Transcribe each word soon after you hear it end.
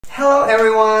Hello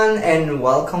everyone and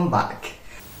welcome back.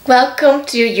 Welcome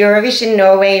to Eurovision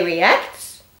Norway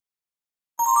Reacts.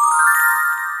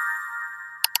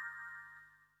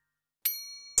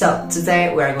 So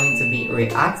today we are going to be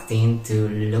reacting to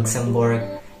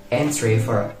Luxembourg entry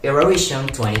for Eurovision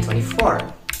 2024.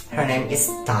 Her name is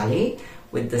Tali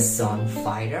with the song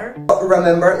Fighter.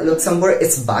 Remember, Luxembourg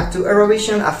is back to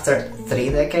Eurovision after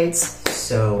 3 decades.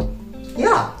 So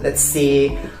yeah, let's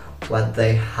see what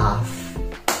they have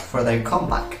for their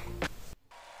comeback.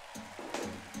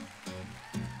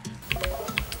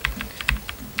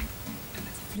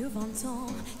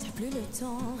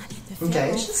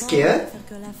 Okay, she's cute.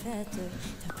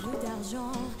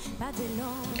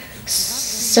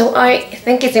 So I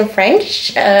think it's in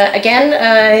French.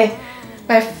 Again,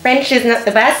 my French is not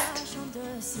the best.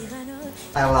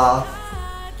 I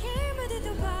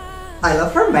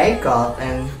love her makeup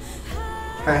and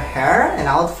her hair and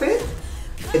outfit.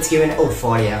 It's giving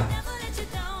euphoria.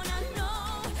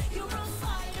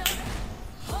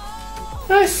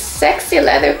 Oh, sexy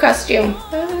leather costume.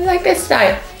 I like this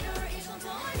style.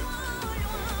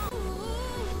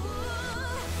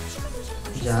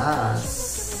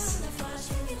 Yes.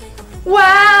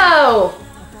 Wow!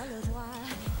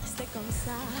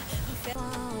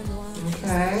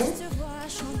 Okay.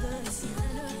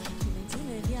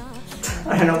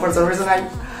 I don't know, for some reason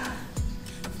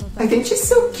I think she's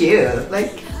so cute.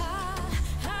 Like,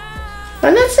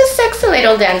 Well, that's a sexy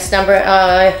little dance number.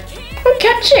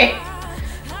 Catchy.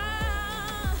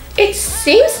 It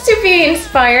seems to be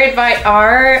inspired by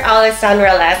our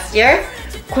Alessandra last year,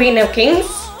 Queen of Kings.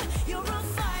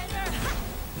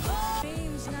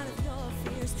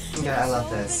 yeah, I love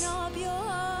this.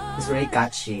 It's really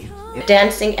catchy.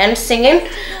 Dancing and singing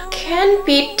can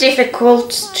be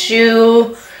difficult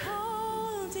to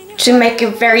make a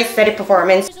very steady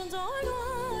performance.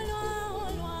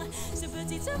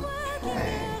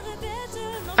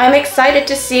 I'm excited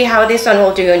to see how this one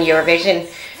will do on Eurovision.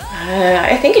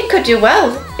 I think it could do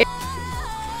well.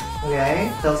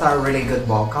 Okay, those are really good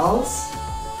vocals.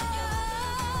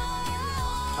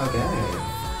 Okay.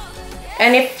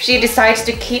 And if she decides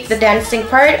to keep the dancing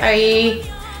part, I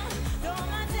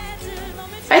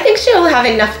think she will have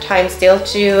enough time still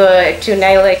to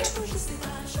nail it.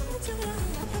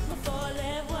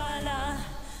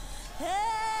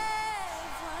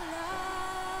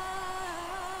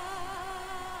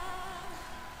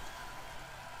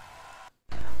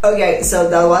 Okay, so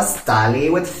that was Tali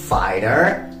with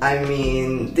Fighter. I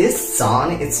mean, this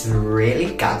song, it's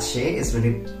really catchy. It's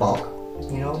really pop,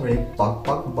 you know, really pop,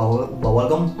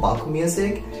 bubblegum pop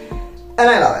music. And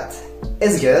I love it.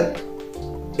 It's good.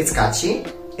 It's catchy.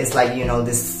 It's like, you know,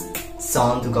 this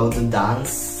song to go to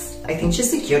dance. I think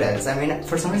she's the cutest. I mean,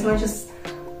 for some reason I just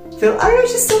feel, I don't know,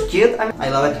 she's so cute. I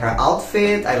love it, her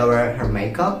outfit. I love her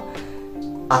makeup.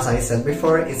 As I said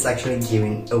before, it's actually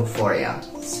giving euphoria.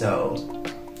 So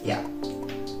yeah,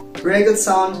 really good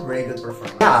song, really good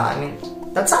performance. Yeah, I mean,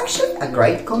 that's actually a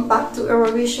great comeback to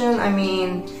Eurovision. I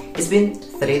mean, it's been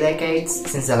 3 decades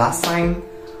since the last time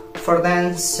for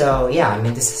them. So yeah, I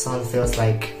mean, this song feels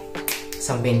like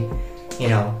something, you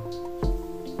know,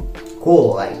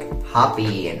 cool, like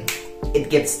happy, and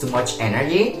it gives too much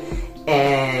energy.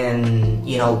 And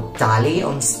you know, Tali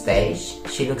on stage,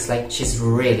 she looks like she's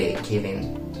really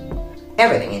giving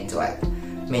everything into it.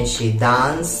 I mean, she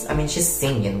dances, I mean, she's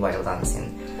singing while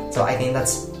dancing. So I think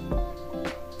that's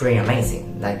pretty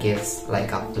amazing. That gives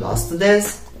like a plus to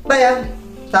this. But yeah,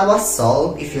 that was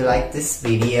all. If you like this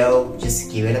video,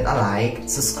 just give it a like,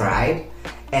 subscribe,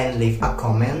 and leave a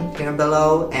comment here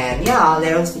below. And yeah,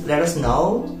 let us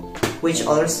know which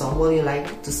other song will you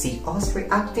like to see us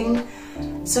reacting.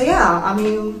 So yeah, I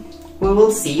mean, we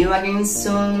will see you again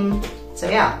soon. So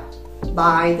yeah,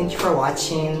 bye, thank you for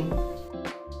watching.